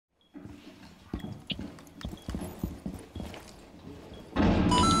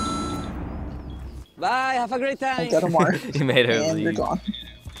Bye, have a great I time. got a mark. You made her And leave. you're gone.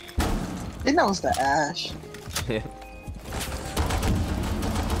 It knows the Ash. Yeah.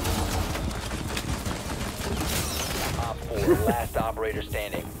 Op 4, last operator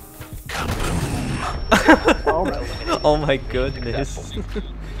standing. Oh my goodness.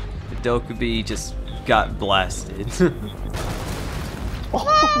 Dokubi just got blasted. Oh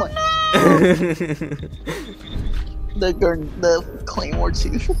my. The Claymore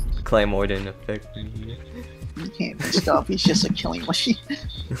too. Claymore didn't affect me. You can't be stopped. He's just a killing machine.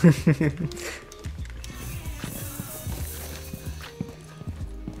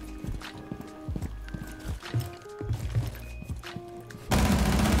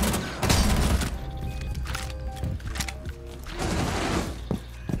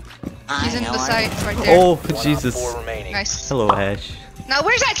 He's in the side right there. Oh, One op Jesus. 4 remaining. Nice. Hello, Ash. Now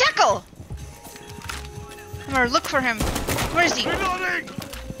where's that jackal? I'm gonna look for him. Where is he?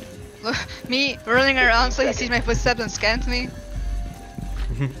 Look, me running around so he sees my footsteps and scans me.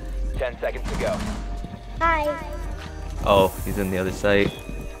 10 seconds to go. Oh, he's in the other side.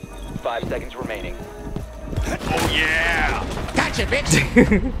 5 seconds remaining.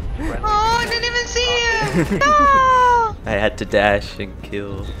 Oh, I didn't even see him! No! I had to dash and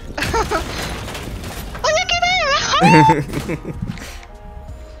kill. Oh, look at him!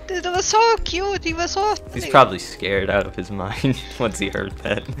 Dude, that was so cute. He was so. He's probably scared out of his mind once he heard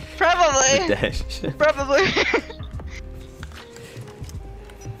that. The Probably. dash. Probably.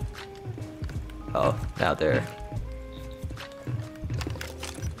 Oh, now they're.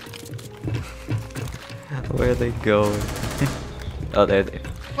 Where are they going? Oh, there they.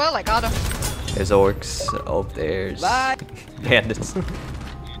 Well, I got him. There's orcs. Oh, there's Bye. bandits.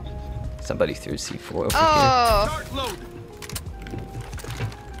 Somebody threw C4 over Oh.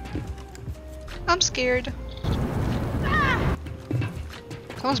 I'm scared.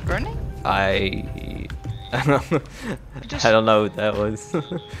 Someone's burning? here. I don't know. Just- I don't know what that was.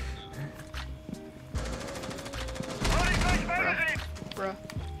 Bruh.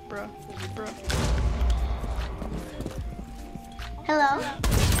 Bruh. Bruh. Hello?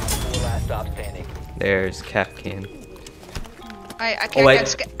 4 last stop standing. There's Capcan. I Oh, can't,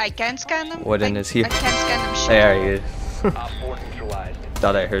 wait. I can't scan them. What in is he? I can't scan them. Shit. There he is. Op 4 neutralized.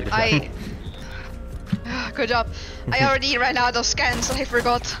 Thought I heard it. Good job. I already ran out of scans, so I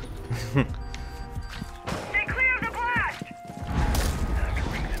forgot. Stay clear of the blast!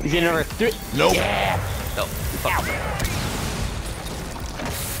 He's in number 3. Nope. No. Fuck.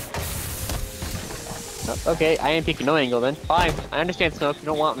 Oh, okay, I am peeking no angle then. Fine, I understand, Smoke. You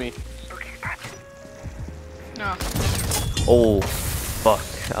don't want me. No. Oh, fuck.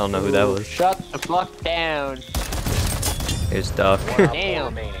 I don't know who that was. Shut the fuck down. Here's Duck. One op 4 Damn.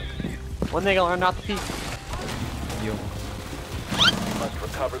 remaining. One thing I learned not to peek. Yo. You must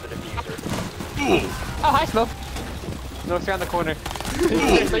recover the diffuser. Oh, hi, Smoke. Smoke's around the corner.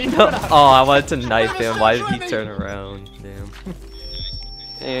 So you No. Oh, I wanted to knife him. Why did he turn around? Damn.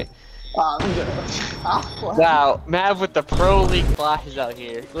 Eh. I'm gonna. Wow, Mav with the pro league flashes out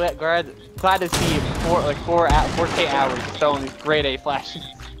here. Glad to see 4K hours showing these grade A flashes.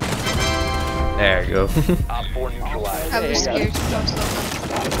 There you go. Op 4 neutralized. I There was you go. scared. I'm so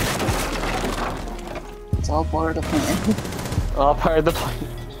It's all part of the plan. All part of the plan.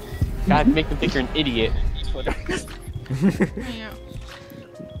 Gotta make them think you're an idiot. yeah.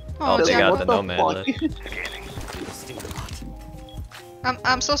 Oh, they Jack. got the nomad left.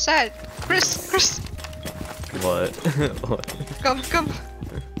 I'm so sad. Chris, What? What? come.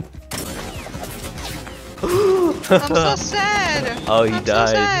 I'm so sad. Oh, he I'm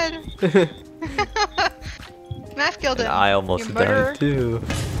died. So sad. Math killed him. And I almost you murderer. died too.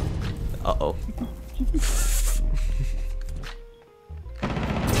 Uh-oh.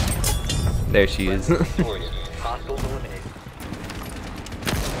 There she is. Victorious. Hostiles eliminated.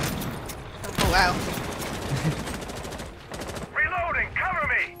 Oh wow. Reloading! Cover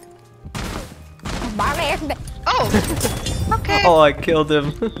me! Oh. Okay. Oh, I killed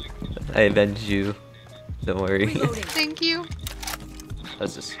him. I avenged you. Don't worry. Thank you. I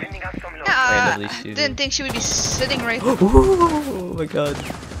was just Sending out some randomly shooting. Didn't think she would be sitting right. Oh my god.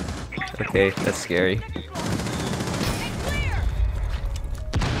 Okay, that's scary.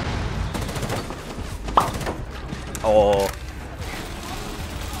 Oh.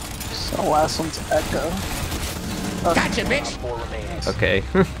 So last one's Echo. Gotcha, bitch! 4 remaining. Okay.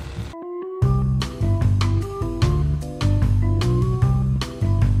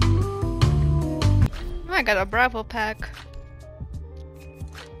 I got a Bravo pack.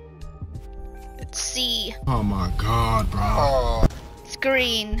 Let's see. Oh my god, bro. It's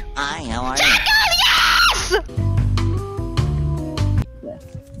green. Hi, how are you? Yes!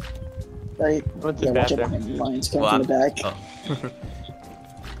 Right? Went to Yeah, the watch it bathroom. behind you. Lions coming Well, from the back. Oh.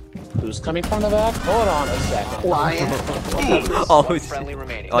 Who's coming from the back? Hold on a second. Lion. Oh, One it's- friendly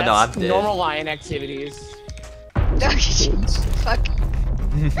remaining. oh no, I'm That's dead. normal lion activities. Fuck.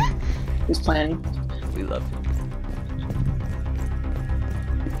 Who's planning? We love him.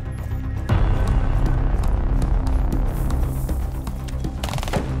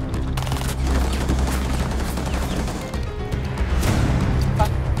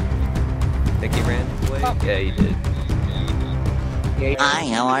 Think he ran away? Yeah, he did. Yeah, Hi,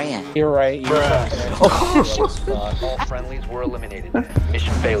 how are you? you're right. You're right. All friendlies were eliminated.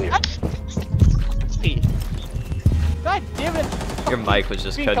 Mission failure. God damn it! Your mic was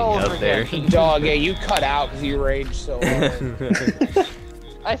just Speak cutting over out there. Dog, yeah, you cut out because you raged so hard.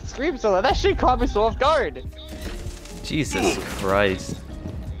 I screamed so loud. That shit caught me so off guard. Jesus Christ.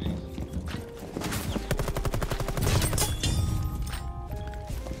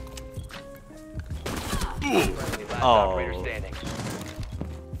 Last Oh. operator standing.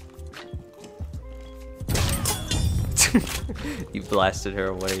 You blasted her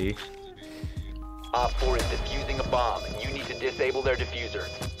away. Op 4 is defusing a bomb. You need to disable their diffuser.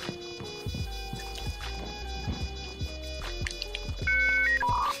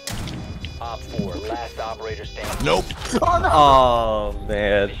 Op 4, last operator standing. Nope. Oh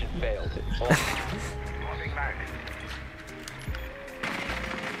man. Mission failed.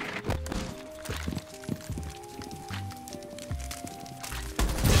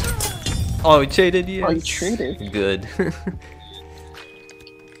 Oh, he cheated you. Oh, you traded. Good.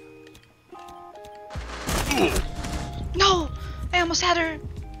 No! I almost had her.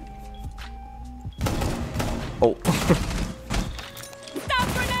 Oh. Stop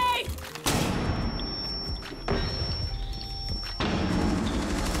grenade!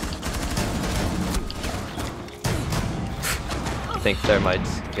 I think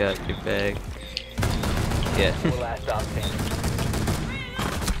thermites got your bag. Yeah. Last op standing.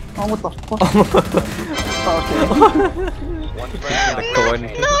 Oh, what the fuck? Okay. One friendly The corn.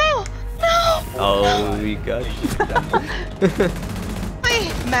 remaining. No! No! Oh, we got you.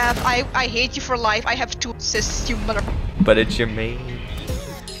 Mav, I hate you for life. I have 2 assists, you mother. But it's your main.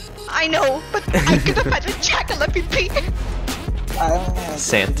 I know, but I could have had a jackal MVP. I don't know.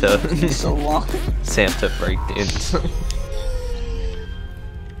 Santa. So long. Santa breaked in.